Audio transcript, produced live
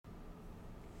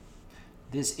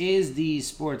This is the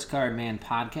Sports Card Man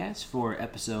podcast for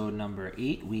episode number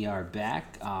 8. We are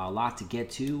back. A lot to get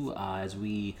to as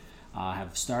we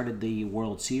have started the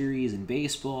World Series in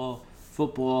baseball.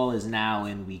 Football is now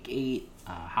in week 8.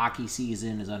 Hockey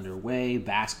season is underway.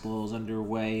 Basketball is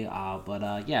underway.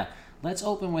 Let's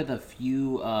open with a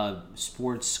few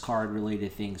sports card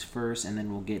related things first, and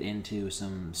then we'll get into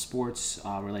some sports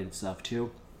related stuff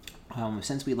too.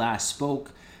 Since we last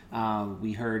spoke,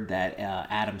 we heard that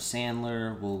Adam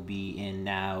Sandler will be in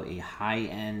now a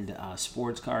high-end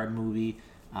sports card movie.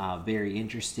 Very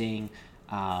interesting.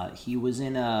 He was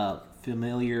in a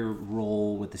familiar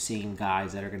role with the same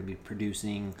guys that are going to be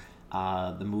producing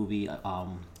the movie,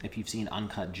 if you've seen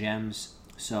Uncut Gems.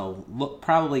 So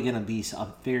probably going to be a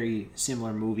very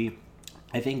similar movie.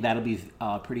 I think that'll be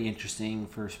pretty interesting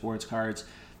for sports cards.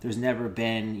 There's never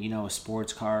been, a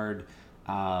sports card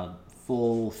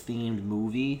full themed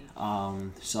movie,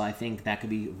 so I think that could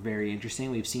be very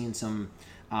interesting. We've seen some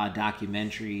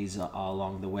documentaries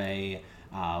along the way.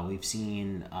 We've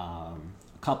seen a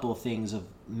couple of things of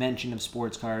mention of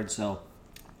sports cards, so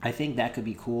I think that could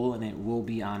be cool, and it will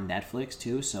be on Netflix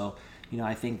too. So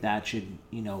I think that should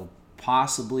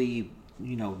possibly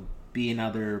be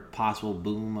another possible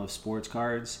boom of sports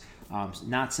cards.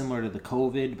 Not similar to the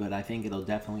COVID, but I think it'll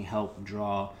definitely help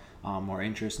draw more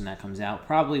interest when that comes out.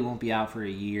 Probably won't be out for a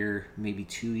year, maybe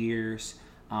 2 years,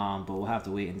 but we'll have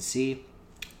to wait and see.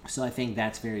 So I think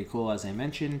that's very cool, as I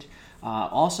mentioned.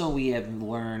 Also, we have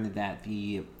learned that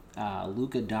the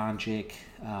Luka Doncic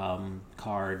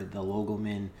card, the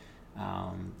Logoman,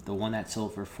 the one that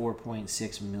sold for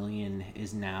 $4.6 million,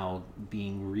 is now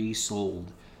being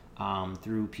resold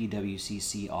through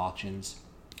PWCC auctions.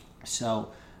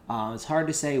 So it's hard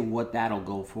to say what that'll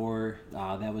go for.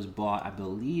 That was bought, I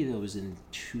believe it was in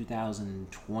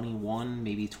 2021,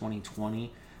 maybe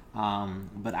 2020.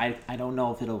 But I don't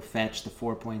know if it'll fetch the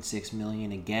 $4.6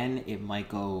 million again. It might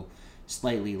go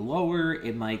slightly lower.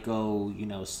 It might go,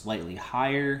 slightly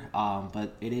higher.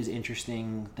 But it is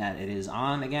interesting that it is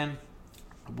on again.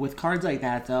 With cards like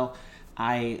that, though,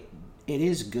 it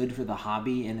is good for the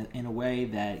hobby in a way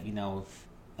that,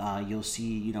 you'll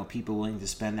see, people willing to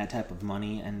spend that type of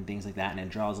money and things like that, and it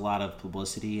draws a lot of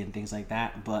publicity and things like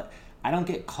that. But I don't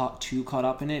get too caught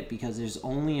up in it because there's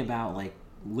only about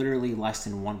literally less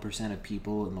than 1% of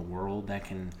people in the world that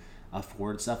can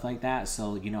afford stuff like that.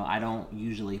 So, I don't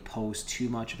usually post too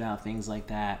much about things like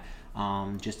that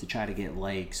just to try to get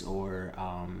likes or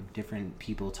different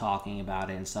people talking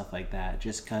about it and stuff like that,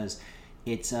 just because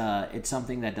it's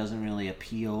something that doesn't really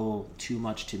appeal too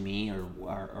much to me or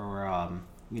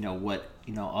what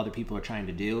other people are trying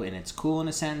to do. And it's cool in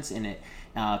a sense, and it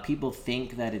people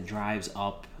think that it drives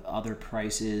up other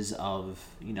prices of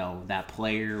that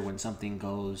player when something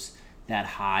goes that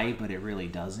high, but it really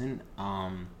doesn't.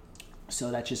 So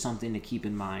that's just something to keep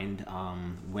in mind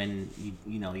when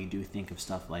you do think of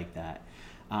stuff like that.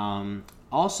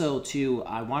 Also, too,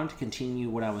 I wanted to continue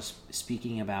what I was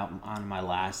speaking about on my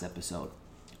last episode.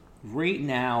 Right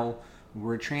now,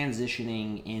 we're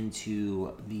transitioning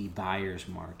into the buyer's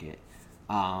market.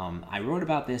 I wrote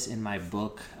about this in my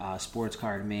book, Sports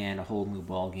Card Man, A Whole New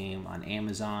Ball Game, on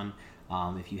Amazon.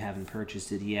 If you haven't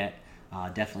purchased it yet,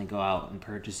 definitely go out and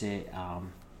purchase it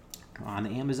on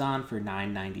Amazon for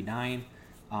 $9.99.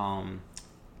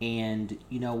 And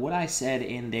what I said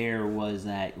in there was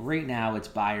that right now it's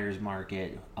buyer's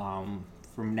market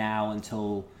from now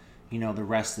until the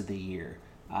rest of the year.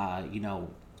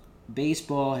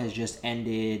 Baseball has just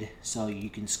ended, so you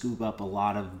can scoop up a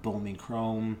lot of Bowman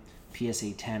Chrome,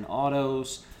 PSA 10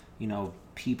 autos,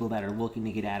 people that are looking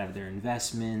to get out of their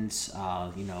investments,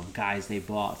 guys they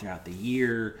bought throughout the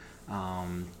year,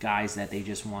 guys that they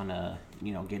just want to,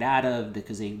 get out of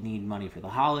because they need money for the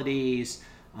holidays,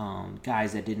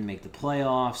 guys that didn't make the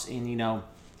playoffs. And,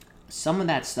 some of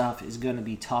that stuff is going to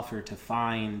be tougher to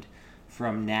find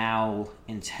from now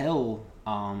until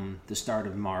the start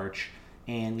of March.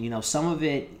 And, some of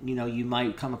it, you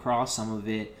might come across, some of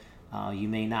it you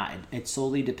may not. It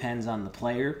solely depends on the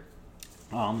player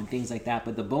and things like that.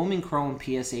 But the Bowman Chrome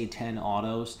PSA 10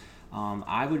 autos,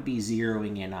 I would be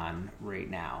zeroing in on right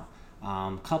now.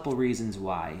 Couple reasons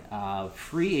why.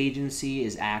 Free agency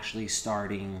is actually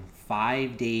starting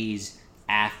 5 days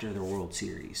after the World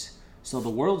Series. So the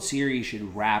World Series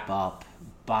should wrap up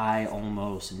by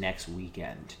almost next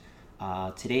weekend.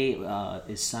 Today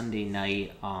is Sunday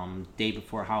night, day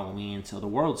before Halloween, so the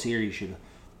World Series should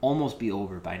almost be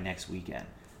over by next weekend.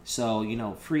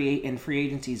 So, free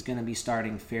agency is going to be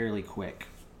starting fairly quick.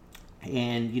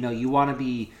 And, you want to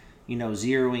be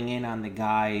zeroing in on the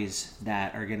guys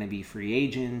that are going to be free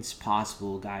agents,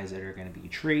 possible guys that are going to be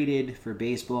traded for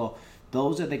baseball.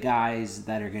 Those are the guys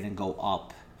that are going to go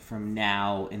up from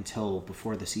now until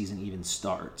before the season even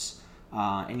starts.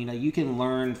 And you can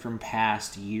learn from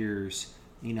past years.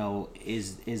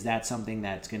 Is that something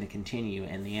that's going to continue?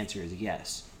 And the answer is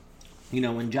yes.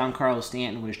 When Giancarlo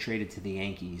Stanton was traded to the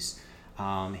Yankees,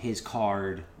 his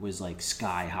card was like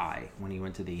sky high when he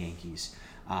went to the Yankees.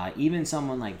 Even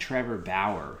someone like Trevor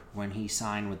Bauer, when he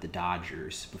signed with the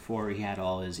Dodgers before he had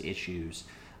all his issues,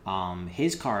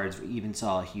 his cards even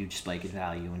saw a huge spike in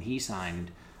value when he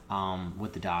signed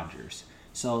with the Dodgers.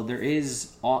 So there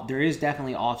is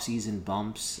definitely off-season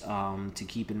bumps to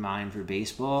keep in mind for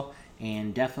baseball,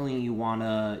 and definitely you want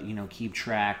to keep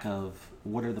track of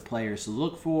what are the players to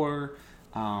look for,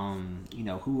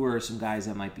 who are some guys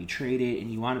that might be traded,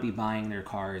 and you want to be buying their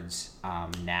cards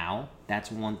now.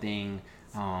 That's one thing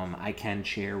I can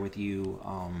share with you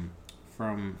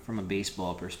from a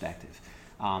baseball perspective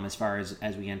as far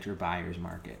as we enter buyer's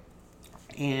market.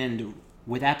 And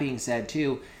with that being said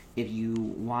too, if you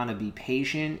want to be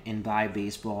patient and buy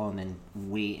baseball and then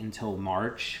wait until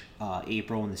March,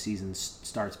 April when the season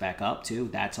starts back up too,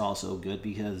 that's also good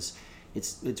because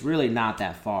it's really not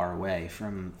that far away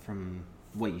from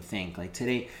what you think. Like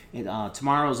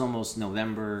tomorrow is almost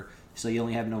November, so you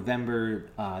only have November,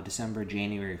 December,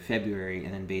 January, February,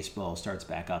 and then baseball starts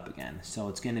back up again. So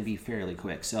it's going to be fairly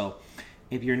quick. So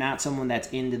if you're not someone that's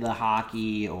into the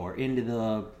hockey or into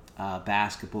the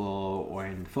basketball, or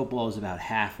in football is about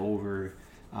half over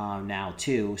now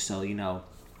too. So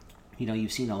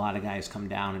you've seen a lot of guys come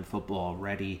down in football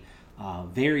already.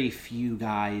 Very few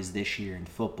guys this year in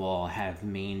football have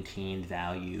maintained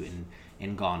value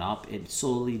and gone up. It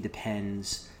solely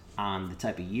depends on the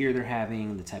type of year they're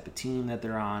having, the type of team that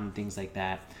they're on, things like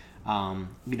that.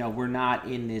 We're not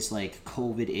in this like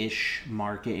COVID-ish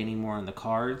market anymore on the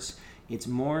cards. It's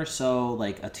more so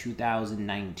like a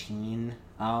 2019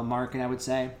 market, I would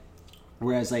say.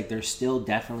 Whereas like there's still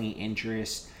definitely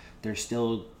interest. There's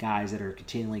still guys that are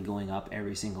continually going up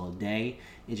every single day.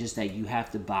 It's just that you have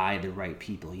to buy the right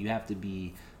people. You have to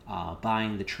be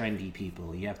buying the trendy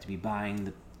people. You have to be buying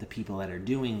the people that are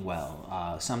doing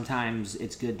well. Sometimes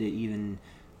it's good to even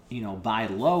buy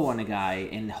low on a guy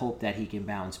and hope that he can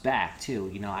bounce back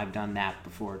too. I've done that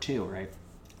before too, right?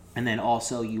 And then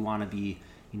also you want to be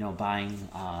buying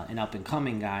an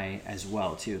up-and-coming guy as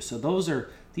well too. So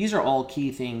these are all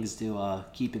key things to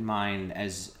keep in mind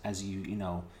as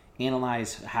you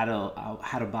analyze how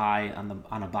to buy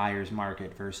on a buyer's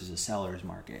market versus a seller's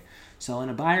market. So in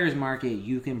a buyer's market,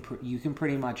 you can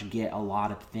pretty much get a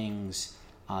lot of things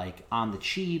like on the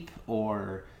cheap,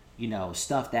 or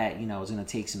stuff that is going to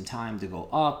take some time to go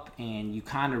up, and you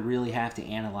kind of really have to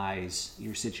analyze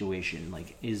your situation.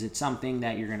 Like, is it something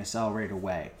that you're going to sell right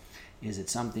away? Is it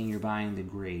something you're buying the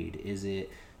grade? Is it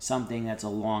something that's a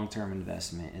long-term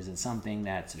investment? Is it something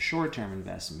that's a short-term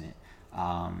investment?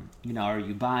 Are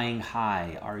you buying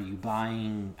high? Are you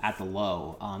buying at the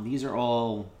low? These are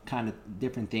all kind of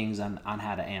different things on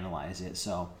how to analyze it.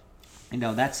 So,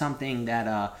 that's something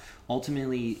that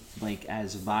ultimately, like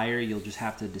as a buyer, you'll just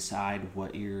have to decide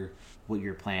what your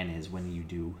plan is when you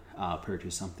do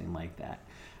purchase something like that.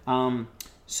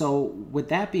 So with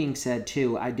that being said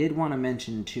too, I did want to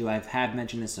mention too, have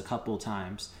mentioned this a couple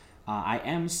times, I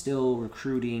am still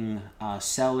recruiting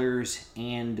sellers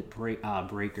and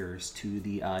breakers to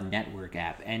the network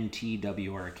app,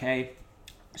 NTWRK.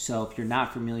 So if you're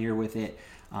not familiar with it,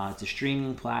 it's a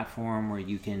streaming platform where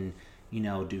you can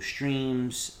do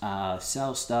streams,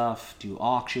 sell stuff, do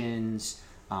auctions,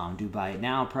 do buy it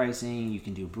now pricing. You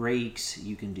can do breaks,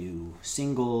 you can do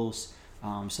singles.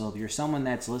 So if you're someone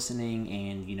that's listening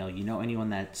and anyone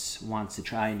that wants to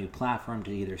try a new platform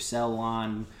to either sell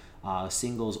on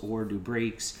singles or do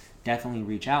breaks, definitely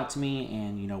reach out to me,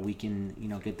 and we can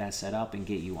get that set up and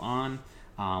get you on.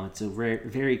 It's a very,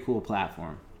 very cool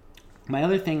platform. My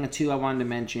other thing too I wanted to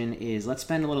mention is let's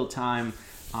spend a little time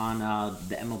on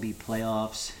the MLB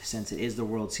Playoffs, since it is the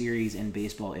World Series and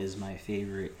baseball is my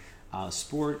favorite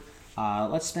sport.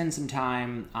 Let's spend some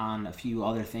time on a few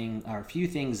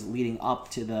things leading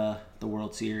up to the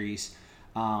World Series.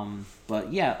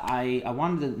 But yeah, I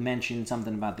wanted to mention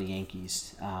something about the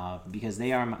Yankees because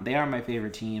they are my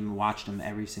favorite team. Watched them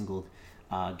every single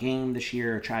game this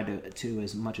year. Tried to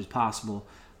as much as possible.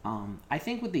 I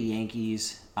think with the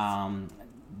Yankees,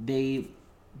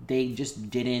 they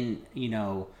just didn't,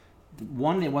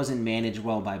 one, it wasn't managed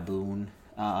well by Boone.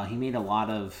 He made a lot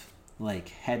of like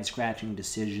head scratching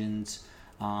decisions.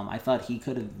 I thought he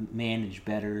could have managed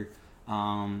better,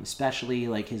 especially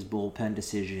like his bullpen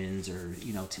decisions, or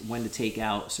when to take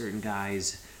out certain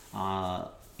guys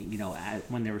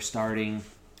when they were starting.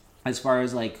 As far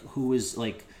as like who was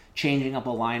like changing up a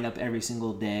lineup every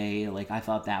single day, like I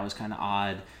thought that was kind of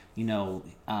odd.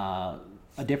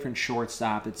 A different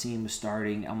shortstop it seemed was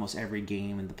starting almost every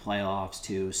game in the playoffs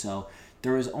too. So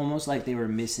there was almost like they were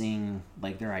missing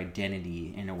like their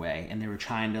identity in a way, and they were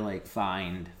trying to like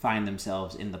find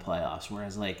themselves in the playoffs.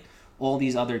 Whereas like all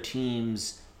these other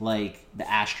teams like the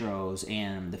Astros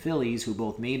and the Phillies, who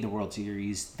both made the World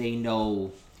Series, they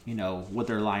know what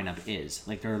their lineup is.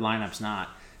 Like their lineup's not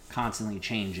constantly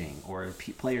changing, or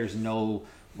players know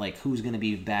like who's going to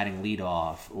be batting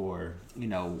leadoff, or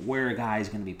where a guy's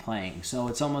going to be playing. So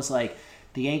it's almost like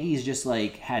the Yankees just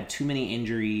like had too many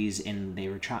injuries, and they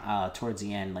were towards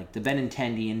the end. Like the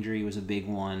Benintendi injury was a big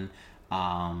one.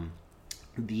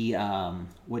 The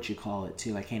what you call it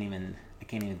too? I can't even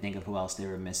think of who else they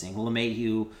were missing.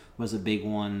 LeMahieu was a big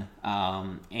one,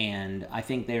 and I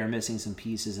think they were missing some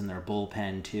pieces in their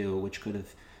bullpen too, which could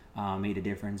have made a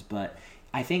difference. But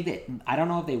I think that I don't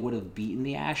know if they would have beaten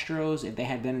the Astros if they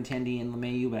had Benintendi and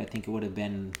LeMahieu, but I think it would have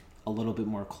been a little bit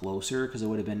more closer because it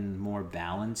would have been more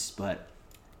balanced. But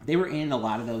they were in a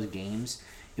lot of those games.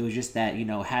 It was just that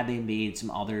had they made some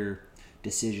other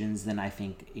decisions, then I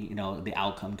think the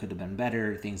outcome could have been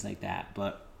better, things like that.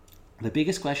 But the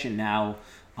biggest question now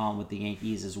with the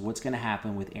Yankees is what's going to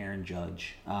happen with Aaron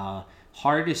Judge.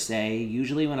 Hard to say.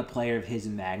 Usually when a player of his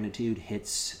magnitude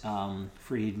hits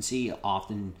free agency,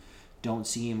 often don't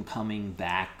see him coming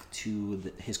back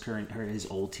to his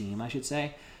old team, I should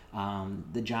say.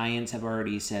 The Giants have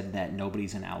already said that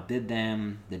nobody's going to outbid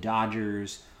them. The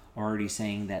Dodgers are already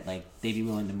saying that like they'd be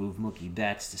willing to move Mookie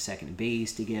Betts to second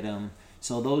base to get him.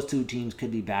 So those two teams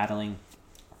could be battling.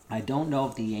 I don't know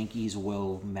if the Yankees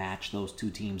will match those two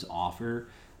teams' offer,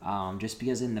 just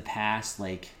because in the past,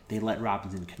 like they let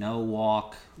Robinson Cano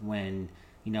walk when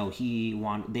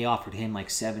they offered him like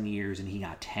 7 years and he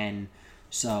got 10.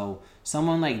 So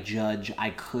someone like Judge, I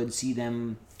could see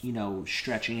them,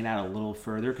 stretching it out a little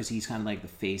further because he's kind of like the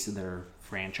face of their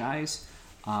franchise,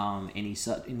 and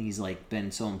he's like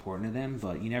been so important to them.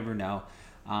 But you never know.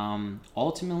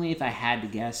 Ultimately, if I had to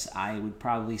guess, I would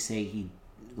probably say he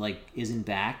like isn't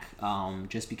back,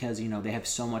 just because they have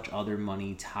so much other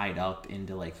money tied up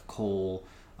into like Cole,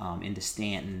 into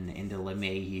Stanton, into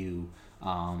LeMahieu.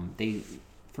 They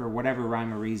for whatever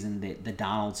rhyme or reason, the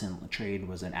Donaldson trade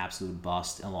was an absolute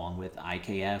bust along with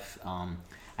IKF.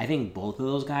 I think both of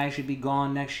those guys should be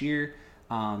gone next year.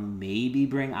 Maybe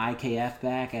bring IKF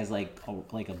back as like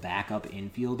a backup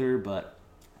infielder, but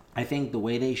I think the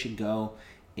way they should go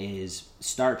is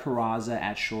start Peraza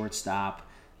at shortstop.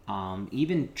 I'm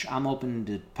open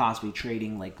to possibly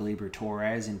trading like Gleyber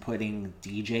Torres and putting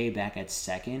DJ back at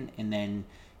second, and then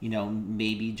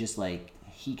maybe just like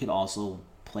he could also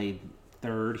play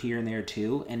third here and there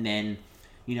too, and then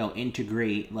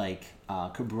integrate like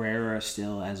Cabrera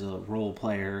still as a role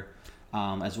player,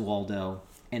 as Waldo,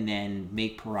 and then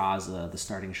make Peraza the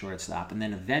starting shortstop, and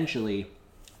then eventually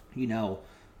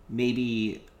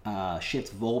maybe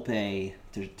shift Volpe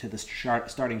to the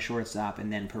starting shortstop,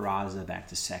 and then Peraza back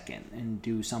to second, and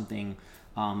do something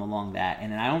along that.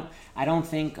 And I don't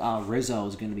think Rizzo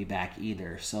is going to be back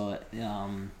either. So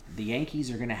the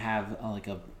Yankees are going to have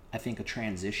I think a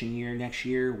transition year next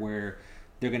year where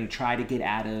they're going to try to get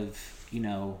out of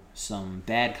some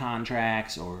bad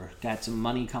contracts or got some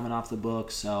money coming off the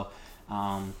books. So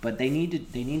but they need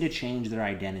to change their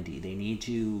identity. They need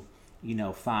to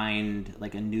find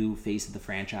like a new face of the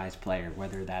franchise player,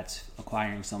 whether that's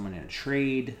acquiring someone in a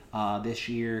trade this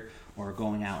year or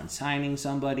going out and signing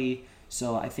somebody.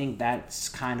 So I think that's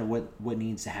kind of what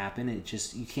needs to happen.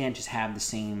 You can't just have the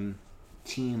same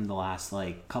team the last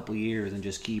like couple years and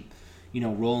just keep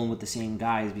rolling with the same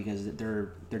guys, because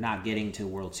they're not getting to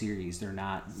World Series. They're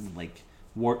not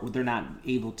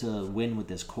able to win with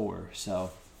this core.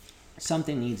 So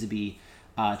something needs to be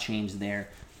changed there.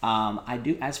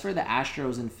 As for the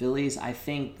Astros and Phillies, I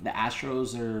think the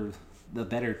Astros are the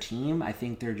better team. I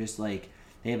think they're just like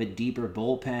they have a deeper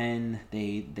bullpen.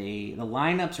 The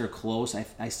lineups are close.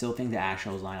 I still think the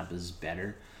Astros lineup is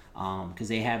better because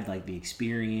they have like the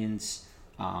experience.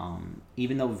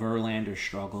 Even though Verlander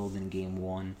struggled in Game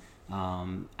 1,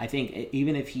 I think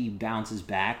even if he bounces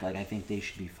back, like I think they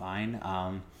should be fine.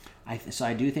 So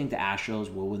I do think the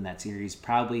Astros will win that series,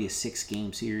 probably a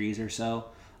 6-game series or so.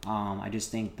 I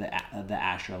just think the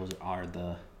Astros are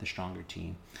the stronger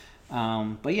team.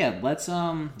 But yeah, let's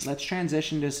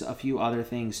transition to a few other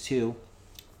things too.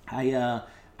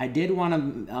 I did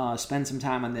want to spend some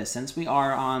time on this since we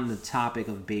are on the topic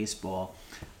of baseball.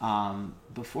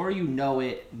 Before you know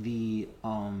it, the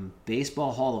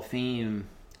Baseball Hall of Fame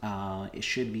it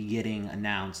should be getting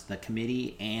announced. The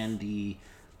committee and the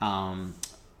or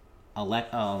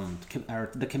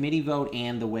the committee vote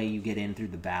and the way you get in through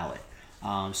the ballot.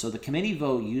 So the committee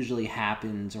vote usually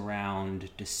happens around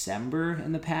December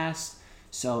in the past.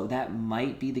 So that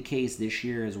might be the case this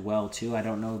year as well too. I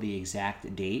don't know the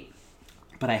exact date,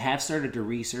 but I have started to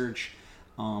research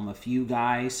a few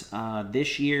guys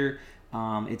this year.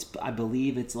 I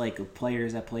believe it's like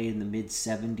players that played in the mid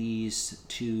 70s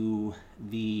to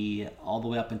all the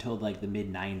way up until like the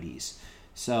mid 90s.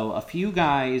 So a few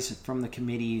guys from the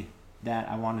committee that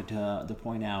I wanted to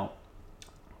point out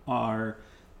are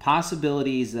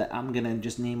possibilities that I'm going to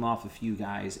just name off a few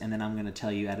guys, and then I'm going to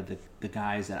tell you out of the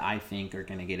guys that I think are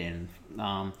going to get in.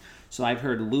 So I've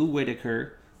heard Lou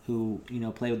Whitaker, who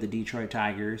played with the Detroit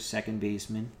Tigers, second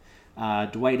baseman.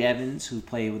 Dwight Evans, who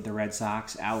played with the Red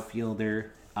Sox,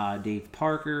 outfielder. Dave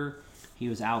Parker, he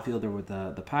was outfielder with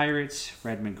the Pirates.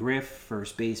 Fred McGriff,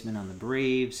 first baseman on the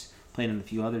Braves, played on a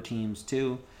few other teams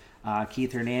too.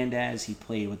 Keith Hernandez, he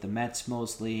played with the Mets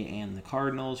mostly and the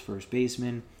Cardinals, first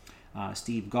baseman.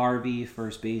 Steve Garvey,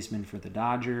 first baseman for the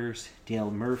Dodgers.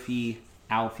 Dale Murphy,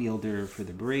 outfielder for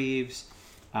the Braves.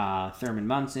 Thurman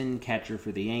Munson, catcher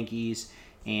for the Yankees.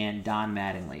 And Don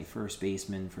Mattingly, first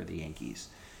baseman for the Yankees.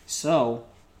 So,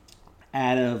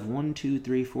 out of 1, 2,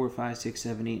 3, 4, 5, 6,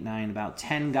 7, 8, 9, about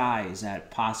 10 guys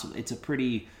that possibly, it's a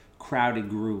pretty crowded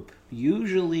group.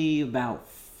 Usually about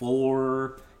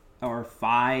 4 or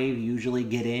 5 usually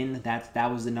get in.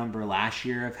 That was the number last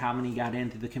year of how many got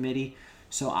into the committee.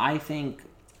 So I think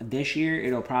this year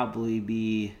it'll probably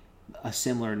be a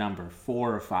similar number,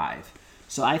 4 or 5.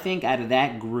 So I think out of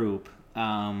that group,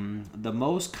 the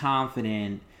most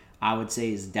confident I would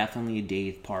say is definitely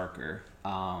Dave Parker.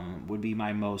 Would be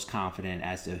my most confident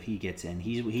as to if he gets in.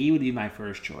 He would be my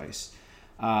first choice.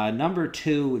 Number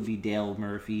 2 would be Dale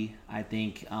Murphy. I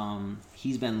think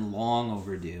he's been long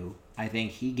overdue. I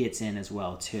think he gets in as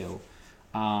well too.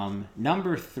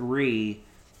 Number 3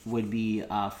 would be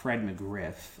Fred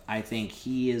McGriff. I think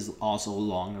he is also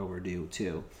long overdue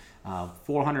too.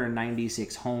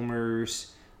 496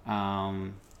 homers.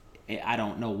 I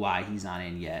don't know why he's not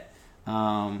in yet.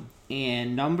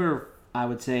 And I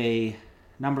would say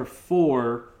number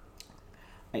 4,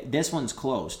 this one's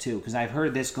close too, because I've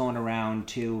heard this going around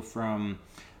too from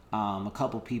a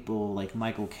couple people like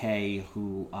Michael Kay,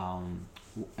 who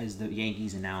is the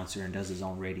Yankees announcer and does his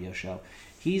own radio show.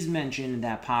 He's mentioned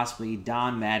that possibly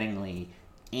Don Mattingly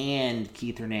and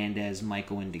Keith Hernandez might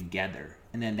go in together,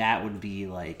 and then that would be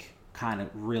like kind of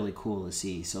really cool to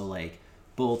see. So like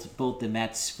both the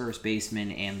Mets first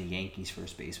baseman and the Yankees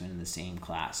first baseman in the same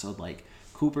class. So like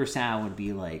Cooperstown would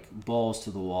be like balls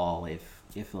to the wall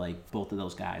if like both of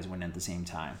those guys went at the same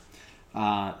time.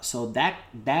 So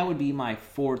that would be my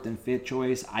 4th and 5th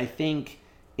choice. I think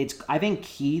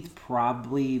Keith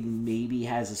probably maybe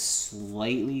has a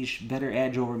slightly better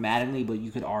edge over Mattingly, but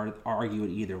you could argue it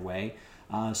either way.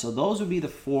 So those would be the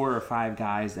 4 or 5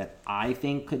 guys that I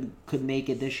think could make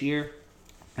it this year.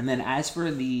 And then as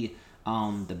for the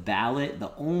ballot,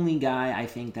 the only guy I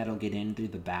think that'll get in through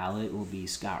the ballot will be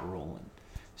Scott Rowland.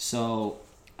 So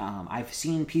I've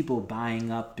seen people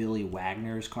buying up Billy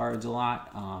Wagner's cards a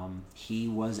lot. He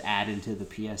was added to the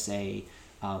PSA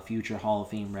Future Hall of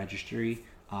Fame registry.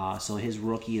 So his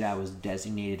rookie that was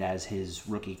designated as his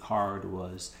rookie card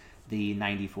was the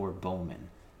 94 Bowman.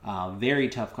 Very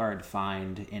tough card to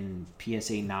find in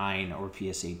PSA 9 or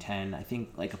PSA 10. I think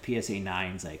like a PSA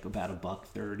 9 is like about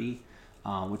 $130,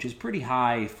 which is pretty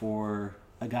high for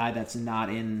a guy that's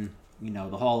not in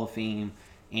the Hall of Fame,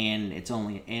 and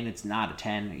it's not a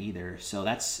 10 either. So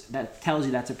that tells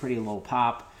you that's a pretty low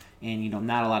pop, and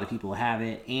not a lot of people have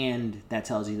it, and that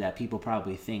tells you that people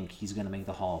probably think he's going to make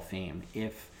the Hall of Fame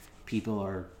if people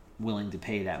are willing to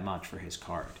pay that much for his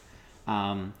card.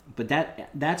 But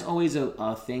that's always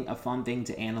a fun thing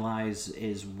to analyze,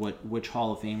 is which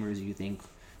Hall of Famers you think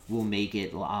will make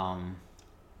it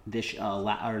this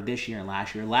year and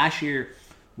last year. Last year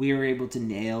we were able to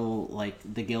nail like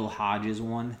the Gil Hodges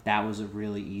one. That was a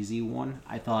really easy one.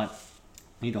 I thought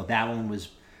that one was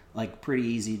like pretty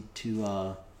easy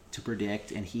to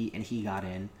predict, and he got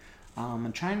in.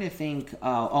 I'm trying to think.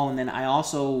 And then I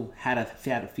also had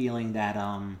a feeling that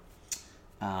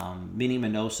Minnie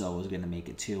Minoso was going to make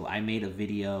it too. I made a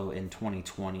video in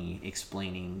 2020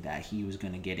 explaining that he was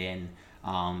going to get in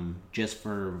just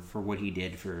for what he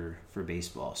did for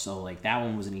baseball. So like that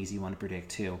one was an easy one to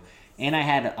predict too. And I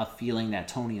had a feeling that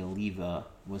Tony Oliva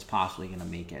was possibly going to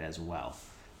make it as well.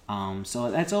 So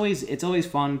it's always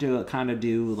fun to kind of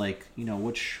do like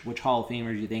which Hall of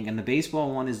Famers you think, and the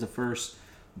baseball one is the first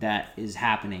that is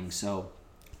happening. So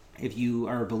if you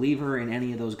are a believer in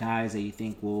any of those guys that you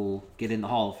think will get in the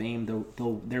Hall of Fame,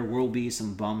 there will be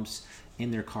some bumps in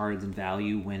their cards and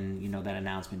value when that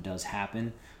announcement does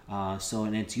happen.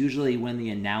 And it's usually when the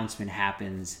announcement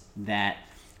happens that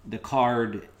the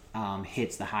card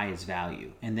hits the highest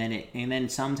value, and then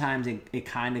sometimes it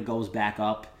kind of goes back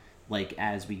up like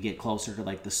as we get closer to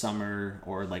like the summer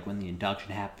or like when the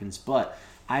induction happens. But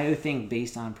I think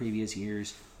based on previous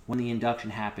years, when the induction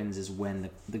happens is when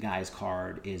the guy's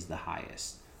card is the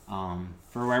highest.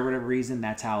 For whatever reason,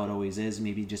 that's how it always is.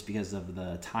 Maybe just because of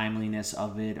the timeliness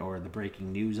of it or the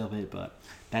breaking news of it, but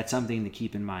that's something to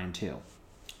keep in mind too.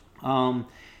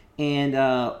 And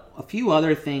a few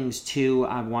other things too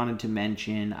I wanted to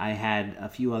mention. I had a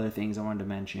few other things I wanted to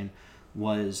mention.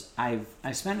 I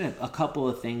spent a couple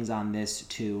of things on this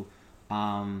too.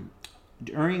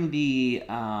 During the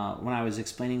when I was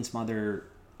explaining some other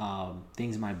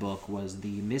things in my book, was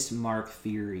the mismark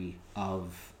theory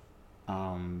of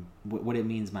what it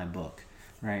means in my book,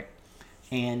 right?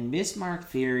 And mismark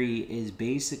theory is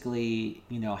basically,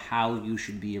 how you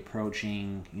should be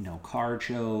approaching, card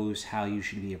shows, how you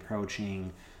should be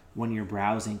approaching when you're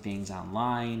browsing things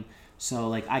online. So,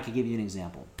 like, I could give you an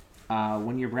example.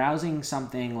 When you're browsing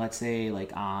something, let's say,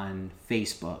 like on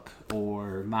Facebook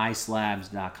or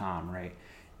myslabs.com, right?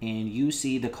 And you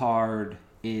see the card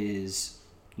is,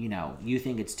 you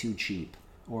think it's too cheap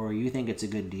or you think it's a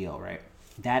good deal, right?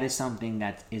 That is something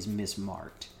that is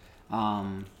mismarked.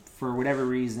 For whatever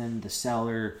reason, the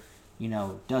seller,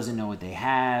 doesn't know what they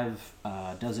have,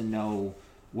 doesn't know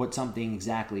what something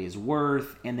exactly is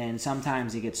worth, and then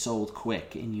sometimes it gets sold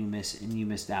quick and you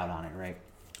missed out on it, right?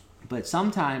 But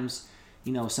sometimes,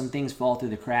 some things fall through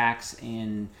the cracks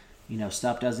and,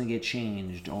 stuff doesn't get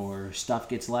changed or stuff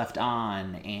gets left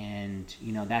on, and,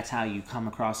 that's how you come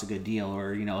across a good deal,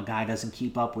 or, a guy doesn't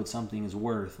keep up with something's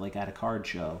worth, like at a card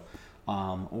show.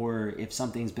 Or if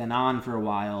something's been on for a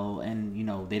while and,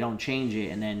 they don't change it,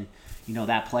 and then,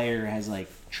 that player has like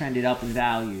trended up in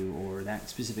value, or that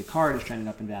specific card is trended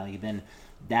up in value, then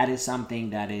that is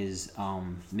something that is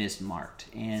mismarked.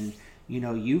 And,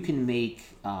 you can make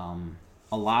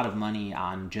a lot of money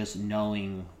on just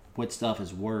knowing what stuff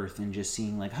is worth and just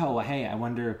seeing like, oh, hey, I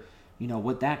wonder,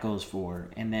 what that goes for.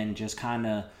 And then just kind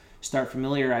of start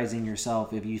familiarizing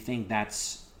yourself. If you think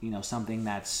that's, something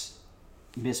that's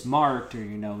mismarked, or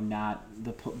not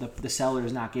the seller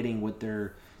is not getting what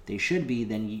they should be,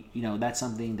 then that's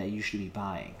something that you should be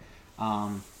buying.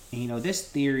 And this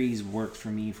theory's worked for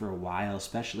me for a while,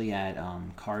 especially at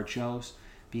card shows,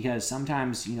 because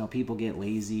sometimes people get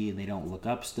lazy and they don't look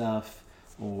up stuff,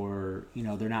 or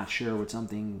they're not sure what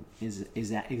something is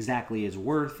exactly is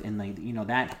worth, and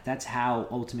like that's how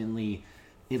ultimately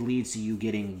it leads to you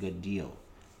getting a good deal.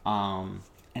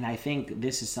 And I think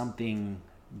this is something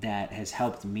that has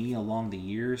helped me along the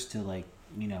years to like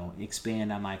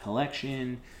expand on my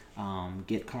collection,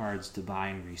 get cards to buy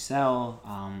and resell,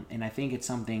 and I think it's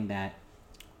something that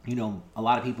a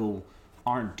lot of people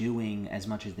aren't doing as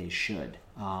much as they should.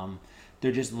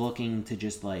 They're just looking to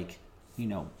just like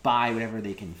buy whatever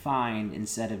they can find,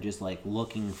 instead of just like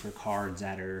looking for cards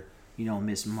that are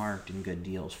mismarked and good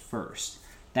deals first.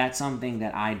 That's something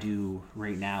that I do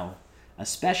right now,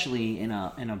 especially in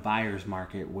a buyer's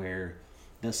market where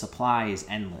the supply is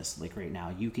endless. Like right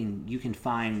now, you can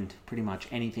find pretty much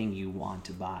anything you want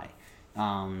to buy.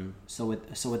 So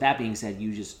with that being said,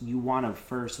 you want to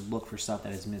first look for stuff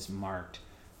that is mismarked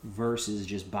versus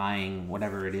just buying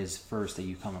whatever it is first that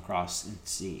you come across and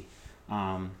see.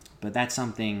 But that's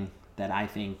something that I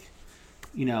think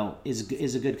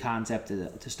is a good concept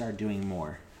to start doing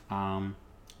more.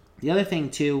 The other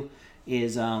thing too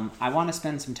is I want to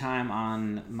spend some time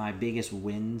on my biggest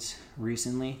wins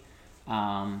recently.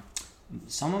 One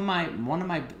of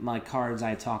my cards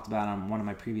I talked about on one of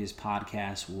my previous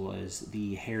podcasts was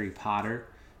the Harry Potter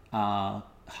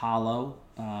Hollow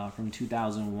from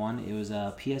 2001. It was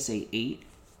a PSA 8,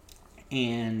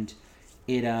 and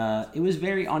it was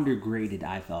very undergraded.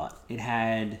 I thought it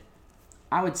had,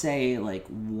 I would say, like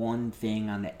one thing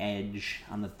on the edge,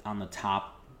 on the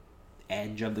top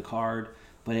edge of the card,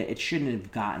 but it shouldn't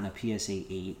have gotten a PSA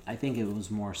 8. I think it was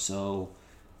more so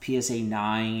PSA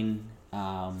 9.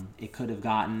 It could have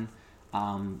gotten,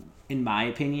 in my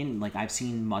opinion, like I've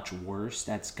seen much worse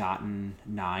that's gotten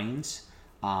 9s.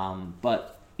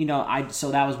 But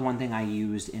so that was one thing I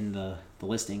used in the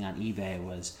listing on eBay,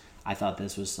 was I thought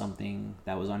this was something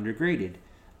that was undergraded,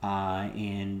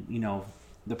 and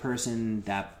the person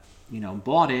that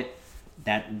bought it,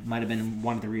 that might have been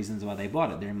one of the reasons why they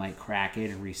bought it. They might crack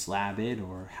it and reslab it,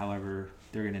 or however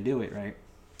they're gonna do it, right?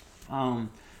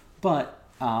 But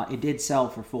it did sell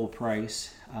for full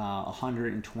price,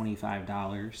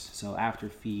 $125. So after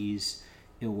fees,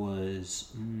 it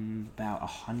was about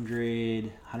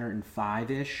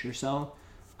 105-ish or so.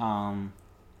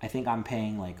 I think I'm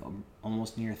paying like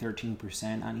almost near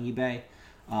 13% on eBay.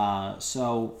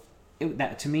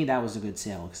 That to me, that was a good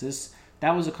sale, because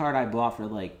that was a card I bought for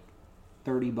like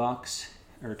 $30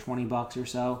 or $20 or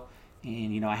so.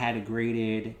 And, I had it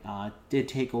graded. It did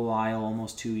take a while,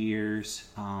 almost 2 years.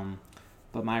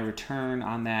 But my return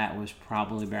on that was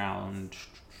probably around,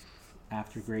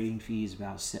 after grading fees,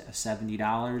 about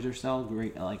 $70 or so.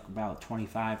 Like about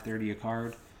 25, 30 a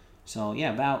card. So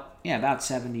about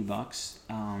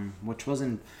 $70, which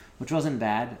wasn't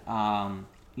bad.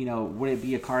 Would it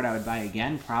be a card I would buy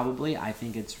again? Probably. I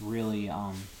think it's really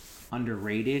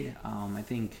underrated. I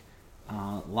think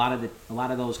a lot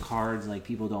of those cards, like,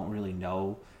 people don't really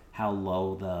know how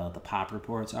low the pop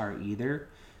reports are either.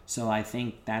 So I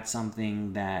think that's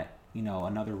something that,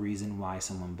 another reason why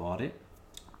someone bought it.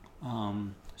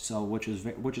 Which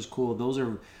is cool. Those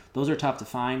are tough to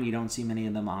find. You don't see many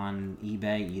of them on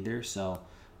eBay either. So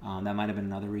that might have been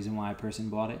another reason why a person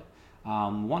bought it.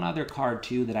 One other card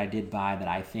too that I did buy that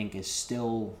I think is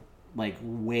still like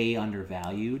way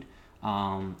undervalued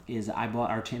is I bought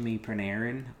Artemi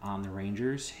Panarin on the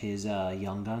Rangers, his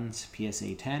Young Guns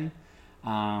PSA 10.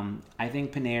 I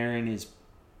think Panarin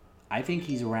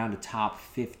he's around a top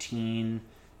 15,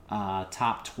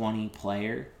 top 20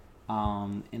 player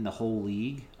in the whole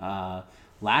league.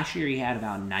 Last year he had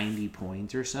about 90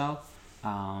 points or so,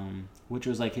 which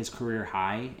was like his career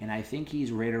high, and I think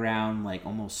he's right around like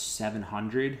almost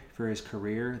 700 for his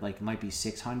career, like it might be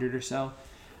 600 or so.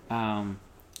 And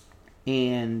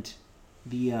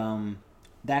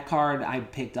that card I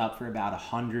picked up for about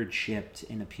 100 shipped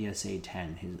in a PSA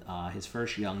 10, his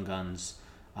first Young Guns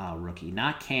rookie,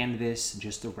 not canvas,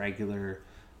 just a regular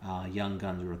Young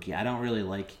Guns rookie. I don't really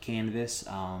like canvas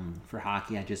for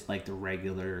hockey. I just like the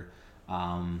regular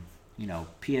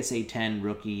PSA 10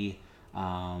 rookie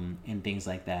and things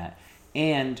like that.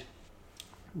 And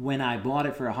when I bought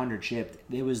it for 100 shipped,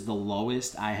 it was the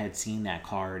lowest I had seen that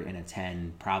card in a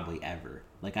 10 probably ever.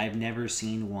 Like, I've never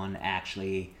seen one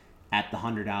actually at the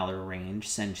 $100 range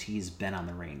since he's been on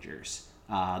the Rangers.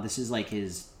 This is like I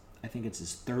think it's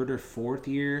his third or fourth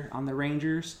year on the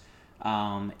Rangers.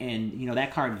 And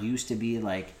that card used to be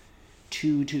like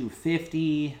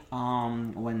 $250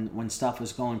 when stuff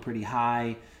was going pretty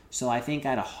high. So I think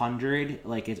at 100,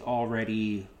 like, it's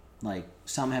already, like,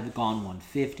 some have gone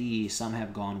 150, some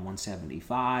have gone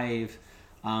 175.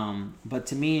 But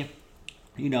to me,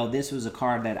 this was a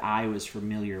card that I was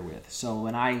familiar with. So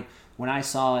when I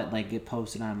saw it like get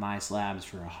posted on my slabs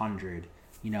for 100,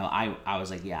 I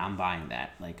was like, yeah, I'm buying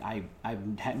that. Like,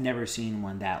 I've never seen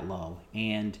one that low.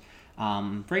 And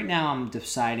right now I'm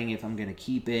deciding if I'm gonna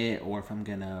keep it or if I'm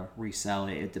gonna resell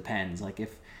it. It depends. Like,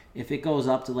 if it goes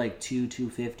up to like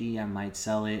 $250, I might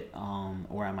sell it,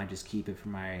 or I might just keep it for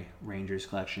my Rangers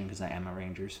collection because I am a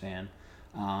Rangers fan.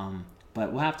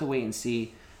 But we'll have to wait and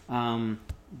see.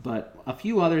 But a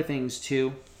few other things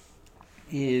too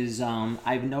is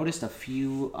I've noticed a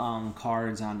few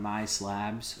cards on my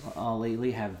slabs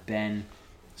lately have been,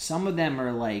 some of them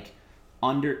are like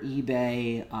under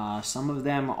eBay, some of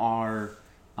them are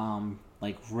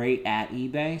like right at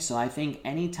eBay. So I think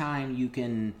anytime you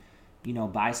can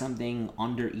buy something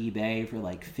under eBay for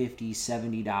like $50,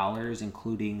 $70,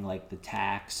 including like the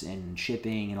tax and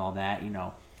shipping and all that,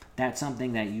 that's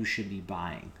something that you should be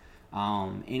buying.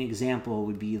 An example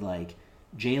would be like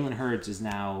Jalen Hurts is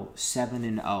now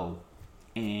 7-0,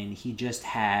 and he just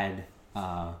had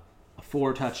a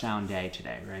 4-touchdown day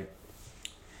today, right?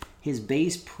 His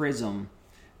base prism,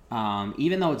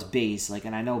 even though it's base, like,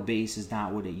 and I know base is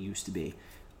not what it used to be,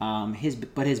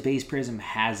 his base prism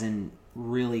hasn't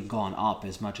really gone up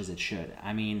as much as it should.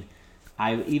 I mean,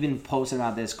 I even posted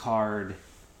about this card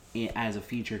as a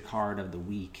featured card of the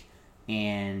week,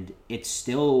 and it's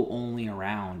still only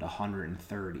around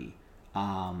 130.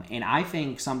 And I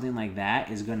think something like that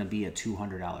is going to be a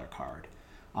 $200 card,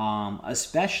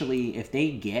 especially if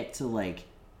they get to like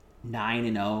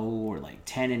 9-0 or like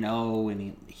 10-0,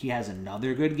 and he has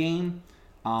another good game.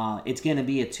 It's going to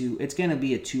be a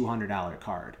 $200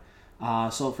 card.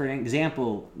 So for an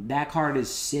example, that card is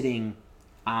sitting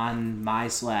on my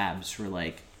slabs for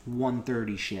like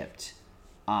 130 shipped.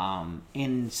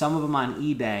 And some of them on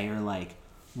eBay are like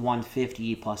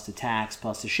 150 plus the tax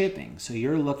plus the shipping. So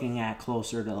you're looking at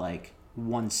closer to like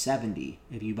 170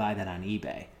 if you buy that on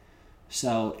eBay.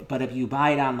 So, but if you buy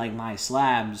it on like my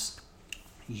slabs,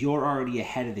 you're already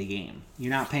ahead of the game.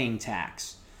 You're not paying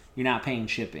tax. You're not paying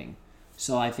shipping.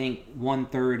 So I think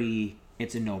 130,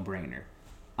 it's a no-brainer.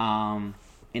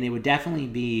 and it would definitely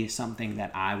be something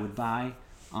that I would buy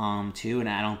too, and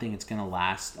I don't think it's going to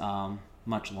last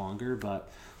much longer, but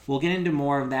we'll get into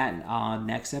more of that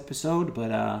next episode.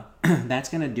 But that's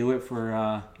going to do it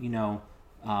for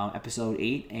episode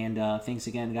 8, and thanks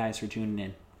again, guys, for tuning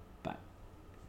in.